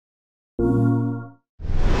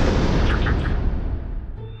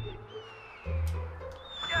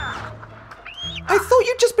I thought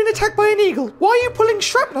you'd just been attacked by an eagle. Why are you pulling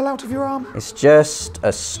shrapnel out of your arm? It's just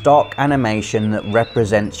a stock animation that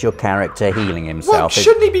represents your character healing Well, himself.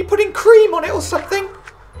 shouldn't he be putting cream on it or something?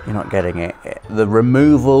 You're not getting it. The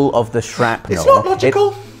removal of the shrapnel. It's not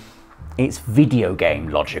logical. It's video game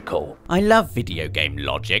logical. I love video game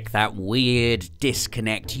logic, that weird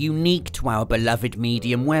disconnect unique to our beloved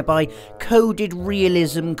medium whereby coded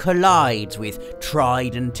realism collides with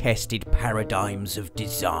tried and tested paradigms of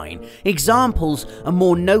design. Examples are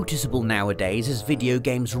more noticeable nowadays as video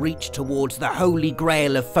games reach towards the holy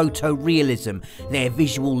grail of photorealism, their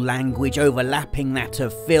visual language overlapping that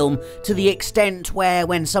of film to the extent where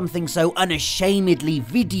when something so unashamedly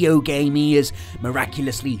video gamey as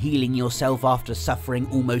miraculously healing yourself after suffering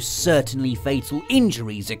almost certainly fatal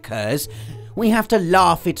injuries occurs, we have to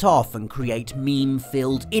laugh it off and create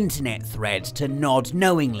meme-filled internet threads to nod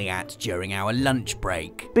knowingly at during our lunch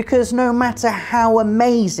break. Because no matter how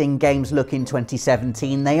amazing games look in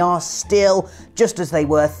 2017, they are still, just as they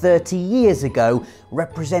were 30 years ago,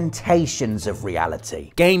 representations of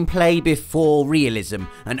reality. Gameplay before realism,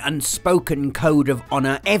 an unspoken code of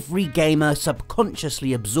honour every gamer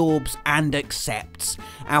subconsciously absorbs and accepts.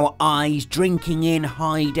 Our eyes drinking in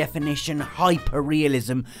high-definition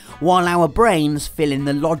hyper-realism, while our brains fill in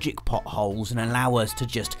the logic potholes and allow us to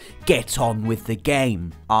just get on with the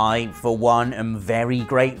game. I, for one, am very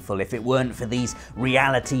grateful. If it weren't for these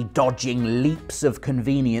reality-dodging leaps of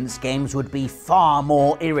convenience, games would be far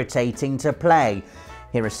more irritating to play.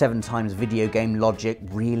 Here are 7 times video game logic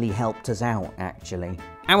really helped us out, actually.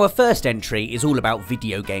 Our first entry is all about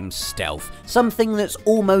video game stealth, something that's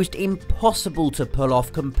almost impossible to pull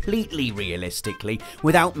off completely realistically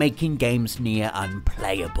without making games near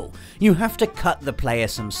unplayable. You have to cut the player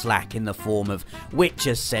some slack in the form of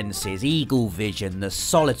Witcher senses, eagle vision, the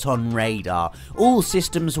Soliton radar, all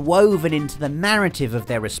systems woven into the narrative of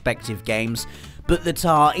their respective games, but that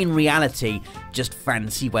are, in reality, just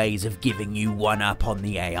fancy ways of giving you one up on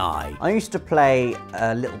the AI. I used to play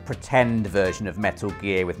a little pretend version of Metal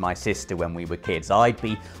Gear with my sister when we were kids. I'd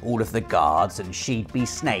be all of the guards and she'd be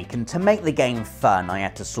Snake, and to make the game fun I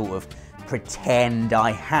had to sort of pretend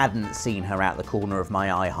I hadn't seen her out the corner of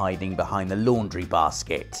my eye hiding behind the laundry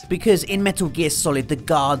basket. Because in Metal Gear Solid, the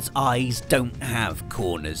guards' eyes don't have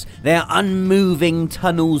corners. They're unmoving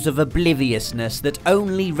tunnels of obliviousness that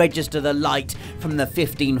only register the light from the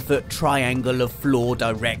 15-foot triangle of floor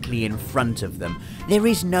directly in front of them. There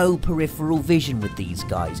is no peripheral vision with these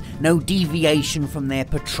guys, no deviation from their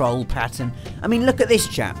patrol pattern. I mean, look at this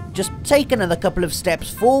chap. Just take another couple of steps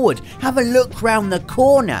forward. Have a look round the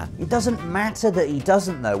corner. It doesn't matter that he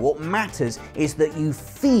doesn't though. What matters is that you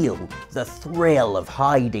feel the thrill of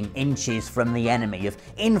hiding inches from the enemy, of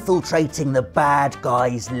infiltrating the bad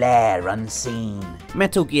guy's lair unseen.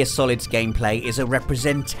 Metal Gear Solid's gameplay is a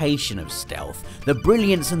representation of stealth. The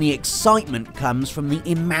brilliance and the excitement comes from the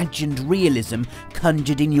imagined realism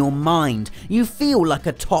conjured in your mind. You feel like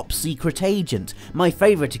a top secret agent. My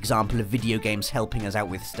favourite example of video games helping us out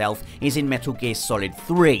with stealth is in Metal Gear Solid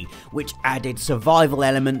 3, which added survival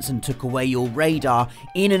elements and took away your radar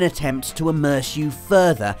in an attempt to immerse you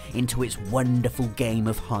further into its wonderful game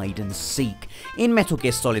of hide and seek. In Metal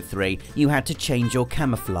Gear Solid 3, you had to change your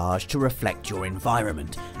camouflage to reflect your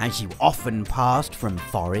environment. As you often passed from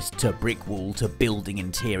forest to brick wall to building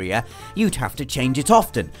interior, you'd have to change it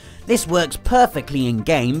often. This works perfectly in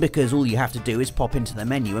game because all you have to do is pop into the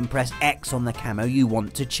menu and press X on the camo you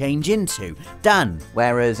want to change into. Done.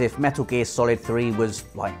 Whereas if Metal Gear Solid 3 was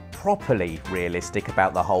like properly realistic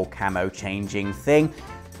about the whole camo changing thing,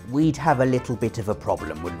 we'd have a little bit of a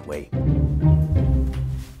problem, wouldn't we?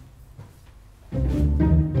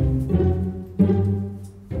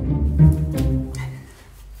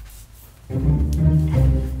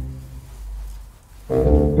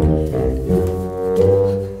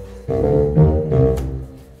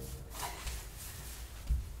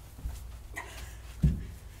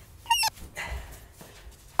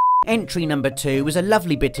 Entry number 2 is a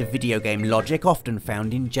lovely bit of video game logic often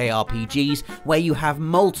found in JRPGs where you have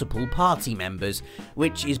multiple party members,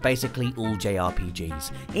 which is basically all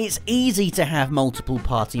JRPGs. It's easy to have multiple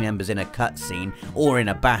party members in a cutscene or in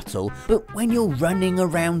a battle, but when you're running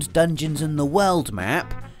around dungeons and the world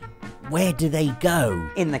map, where do they go?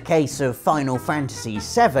 In the case of Final Fantasy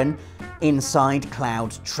VII, inside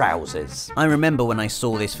Cloud's trousers. I remember when I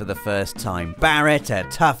saw this for the first time. Barrett, a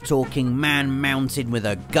tough-talking man mounted with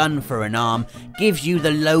a gun for an arm, gives you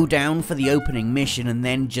the lowdown for the opening mission and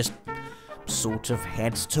then just sort of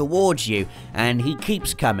heads towards you. And he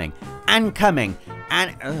keeps coming, and coming,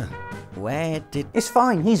 and Where did... It's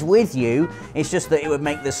fine, he's with you. It's just that it would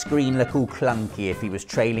make the screen look all clunky if he was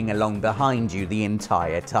trailing along behind you the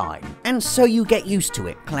entire time. And so you get used to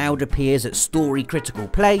it. Cloud appears at story critical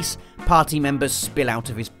place, party members spill out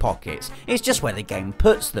of his pockets. It's just where the game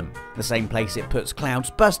puts them. The same place it puts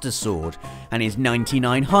Cloud's Buster Sword, and his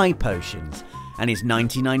 99 high potions, and his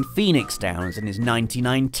 99 Phoenix Downs, and his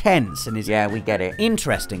 99 tents, and his... Yeah, we get it.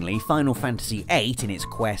 Interestingly, Final Fantasy VIII, in its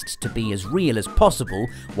quest to be as real as possible,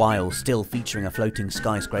 while still featuring a floating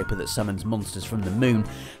skyscraper that summons monsters from the moon,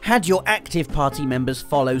 had your active party members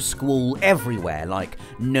follow Squall everywhere, like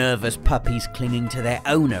nervous puppies clinging to their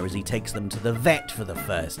owner as he takes them to the vet for the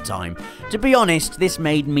first time. To be honest, this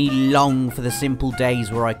made me long for the simple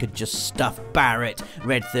days where I could just stuff Barrett,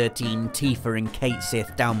 Red 13, Tifa and Kate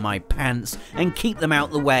Sith down my pants and keep them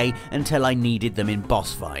out the way until I needed them in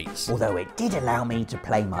boss fights. Although it did allow me to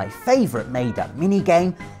play my favourite made-up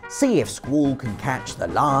minigame, see if Squall can catch the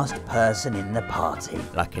last person in the party.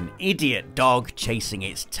 Like an idiot dog chasing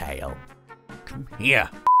its tail. Come here.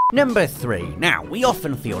 Number 3. Now, we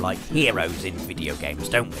often feel like heroes in video games,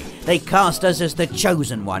 don't we? They cast us as the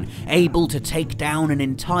chosen one, able to take down an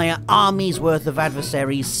entire army's worth of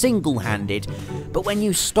adversaries single-handed. But when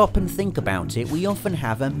you stop and think about it, we often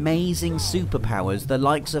have amazing superpowers, the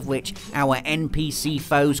likes of which our NPC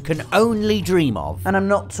foes can only dream of. And I'm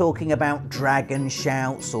not talking about dragon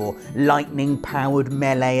shouts or lightning-powered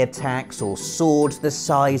melee attacks or swords the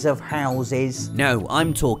size of houses. No,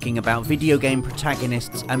 I'm talking about video game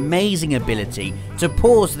protagonists' amazing ability to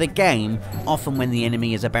pause the game, often when the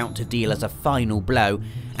enemy is about to deal us a final blow,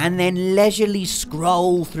 and then leisurely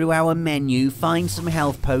scroll through our menu, find some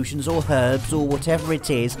health potions or herbs or whatever it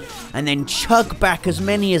is, and then chug back as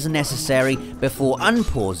many as necessary before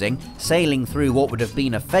unpausing, sailing through what would have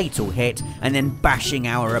been a fatal hit, and then bashing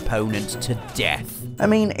our opponent to death. I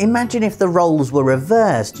mean, imagine if the roles were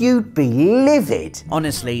reversed. You'd be livid.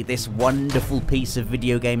 Honestly, this wonderful piece of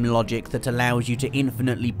video game logic that allows you to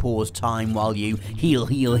infinitely pause time while you heal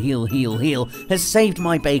has saved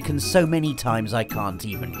my bacon so many times I can't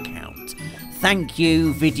even count. Thank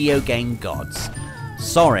you, video game gods.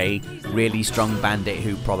 Sorry, really strong bandit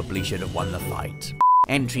who probably should have won the fight.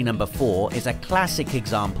 Entry number 4 is a classic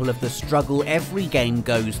example of the struggle every game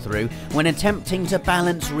goes through when attempting to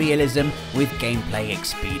balance realism with gameplay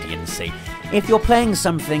expediency. If you're playing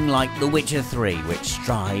something like The Witcher 3, which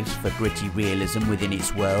strives for gritty realism within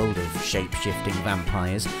its world of shape-shifting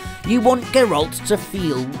vampires, you want Geralt to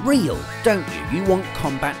feel real, don't you? You want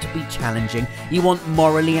combat to be challenging, you want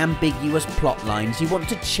morally ambiguous plot lines, you want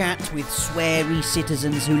to chat with sweary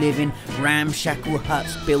citizens who live in ramshackle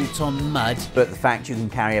huts built on mud. But the fact you can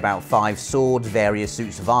carry about 5 swords, various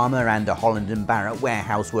suits of armour and a Holland and Barrett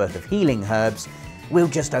warehouse worth of healing herbs, we'll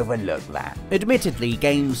just overlook that. Admittedly,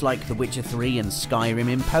 games like The Witcher 3 and Skyrim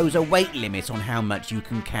impose a weight limit on how much you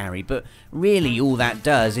can carry, but really all that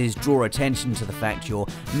does is draw attention to the fact you're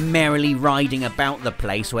merrily riding about the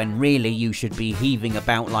place when really you should be heaving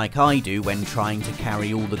about like I do when trying to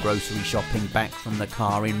carry all the grocery shopping back from the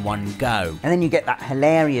car in one go. And then you get that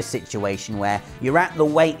hilarious situation where you're at the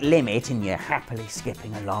weight limit and you're happily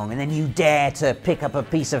skipping along, and then you dare to pick up a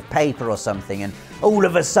piece of paper or something, and all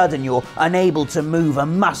of a sudden you're unable to move a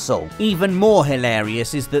muscle. Even more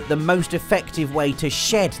hilarious is that the most effective way to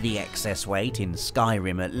shed the excess weight, in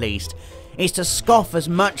Skyrim at least, is to scoff as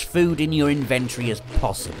much food in your inventory as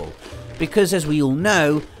possible. Because as we all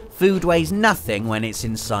know, food weighs nothing when it's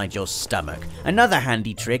inside your stomach. Another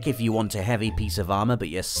handy trick if you want a heavy piece of armour but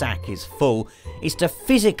your sack is full, is to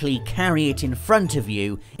physically carry it in front of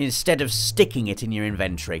you instead of sticking it in your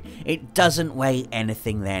inventory. It doesn't weigh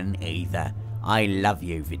anything then either. I love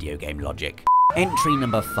you, video game logic. Entry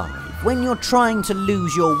number 5. When you're trying to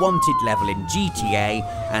lose your wanted level in GTA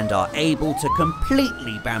and are able to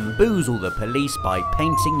completely bamboozle the police by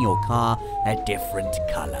painting your car a different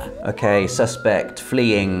colour. Okay, suspect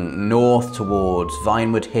fleeing north towards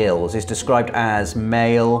Vinewood Hills is described as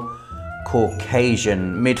male,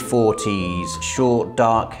 Caucasian, mid-40s, short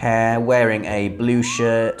dark hair, wearing a blue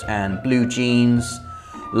shirt and blue jeans.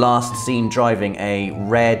 Last seen driving a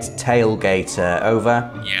red tailgater. Over.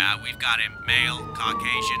 Yeah, we've got him. Male,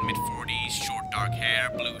 Caucasian, mid-40s, short dark hair,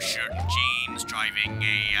 blue shirt and jeans, driving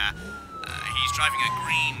he's driving a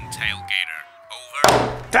green tailgater.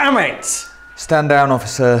 Over. Damn it! Stand down,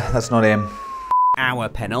 officer. That's not him. Our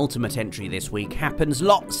penultimate entry this week happens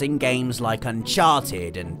lots in games like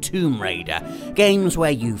Uncharted and Tomb Raider, games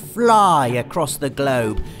where you fly across the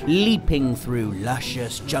globe, leaping through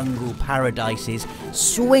luscious jungle paradises,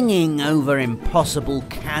 swinging over impossible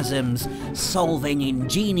chasms, solving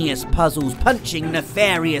ingenious puzzles, punching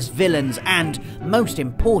nefarious villains, and, most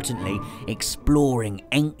importantly, exploring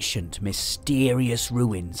ancient, mysterious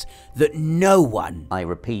ruins that no one, I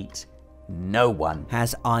repeat, no one,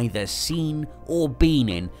 has either seen or been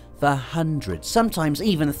in for hundreds, sometimes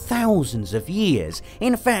even thousands of years.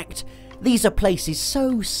 In fact, these are places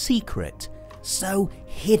so secret, so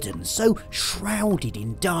hidden, so shrouded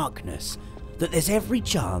in darkness, that there's every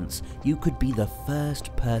chance you could be the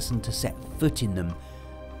first person to set foot in them,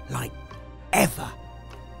 like, ever.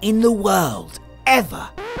 In the world, ever.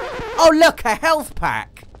 Oh look, a health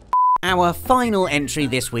pack! Our final entry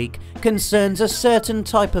this week concerns a certain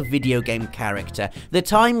type of video game character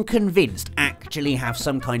that I'm convinced actually have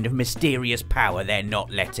some kind of mysterious power they're not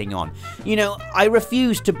letting on. You know, I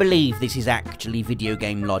refuse to believe this is actually video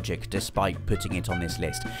game logic despite putting it on this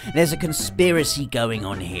list. There's a conspiracy going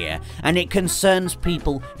on here, and it concerns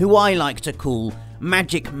people who I like to call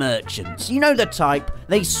magic merchants. You know the type,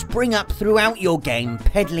 they spring up throughout your game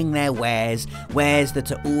peddling their wares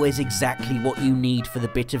that are always exactly what you need for the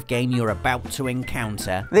bit of game you're about to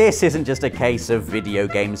encounter. This isn't just a case of video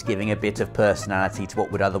games giving a bit of personality to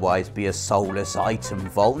what would otherwise be a soulless item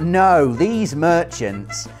vault. No, these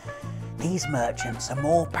merchants are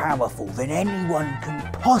more powerful than anyone can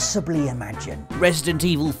possibly imagine. Resident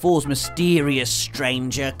Evil 4's mysterious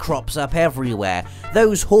stranger crops up everywhere.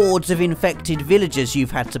 Those hordes of infected villagers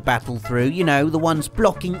you've had to battle through, you know, the ones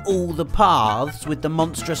blocking all the paths with the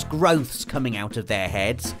monstrous growths coming out of their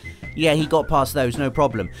heads. Yeah, he got past those, no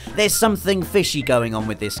problem. There's something fishy going on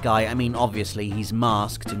with this guy. I mean, obviously he's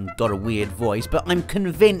masked and got a weird voice, but I'm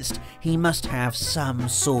convinced he must have some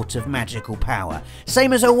sort of magical power.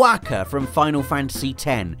 Same as Owaka from Final Fantasy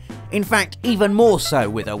X. In fact, even more so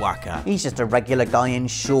with Owaka. He's just a regular guy in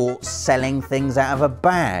shorts selling things out of a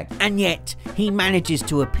bag. And yet, he manages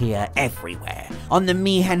to appear everywhere. On the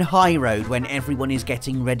Mihen High Road when everyone is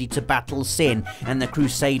getting ready to battle Sin and the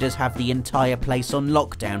Crusaders have the entire place on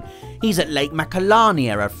lockdown. He's at Lake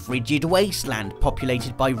Macalania, a frigid wasteland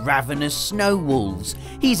populated by ravenous snow wolves.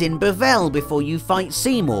 He's in Bevelle before you fight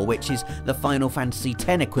Seymour, which is the Final Fantasy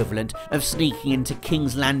X equivalent of sneaking into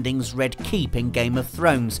King's Landing's Red Keep in Game of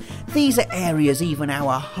Thrones. These are areas even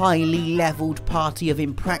our highly levelled party of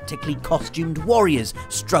impractically costumed warriors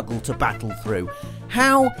struggle to battle through.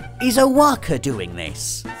 How is Owaka doing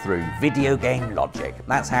this? Through video game logic.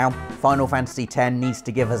 That's how Final Fantasy X needs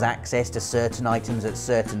to give us access to certain items at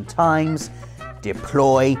certain times.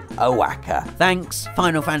 Deploy Owaka. Thanks,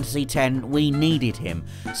 Final Fantasy X, we needed him.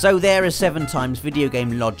 So there are 7 times video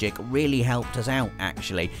game logic really helped us out,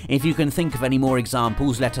 actually. If you can think of any more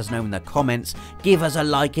examples, let us know in the comments. Give us a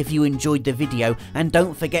like if you enjoyed the video, and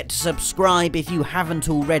don't forget to subscribe if you haven't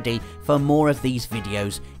already for more of these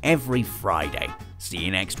videos every Friday. See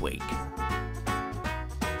you next week.